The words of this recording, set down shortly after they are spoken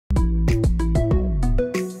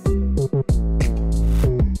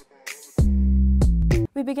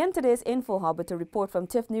We begin today's Info Hub with a report from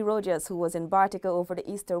Tiffany Rogers, who was in Bartica over the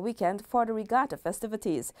Easter weekend for the regatta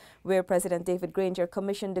festivities, where President David Granger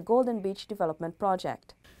commissioned the Golden Beach Development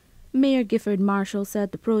Project. Mayor Gifford Marshall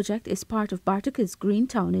said the project is part of Bartica's Green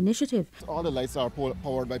Town initiative. All the lights are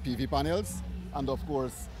powered by PV panels, and of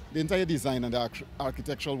course the entire design and the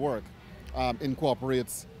architectural work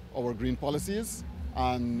incorporates our green policies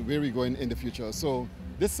and where we're going in the future. So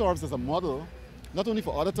this serves as a model not only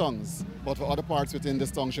for other towns, but for other parts within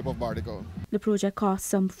this township of Bartica. The project costs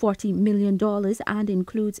some $40 million and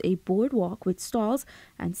includes a boardwalk with stalls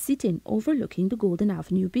and seating overlooking the Golden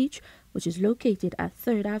Avenue Beach, which is located at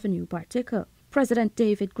 3rd Avenue, Bartica. President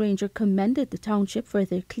David Granger commended the township for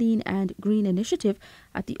their clean and green initiative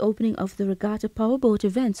at the opening of the Regatta Powerboat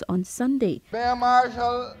events on Sunday. Mayor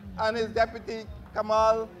Marshall and his deputy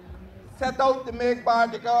Kamal set out to make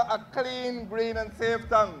Bartica a clean, green and safe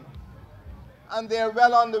town, and they are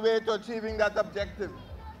well on the way to achieving that objective.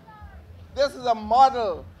 This is a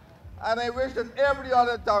model, and I wish that every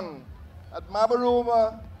other town, at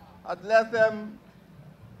Mabaruma, at Lethem,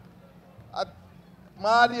 at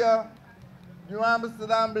Madia, New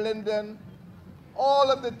Amsterdam, Linden, all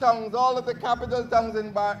of the towns, all of the capital towns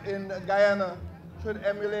in Guyana should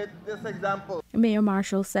emulate this example. Mayor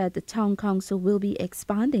Marshall said the Town Council will be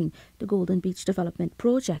expanding the Golden Beach Development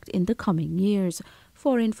Project in the coming years.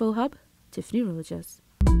 For Info Hub, Tiffany Rogers.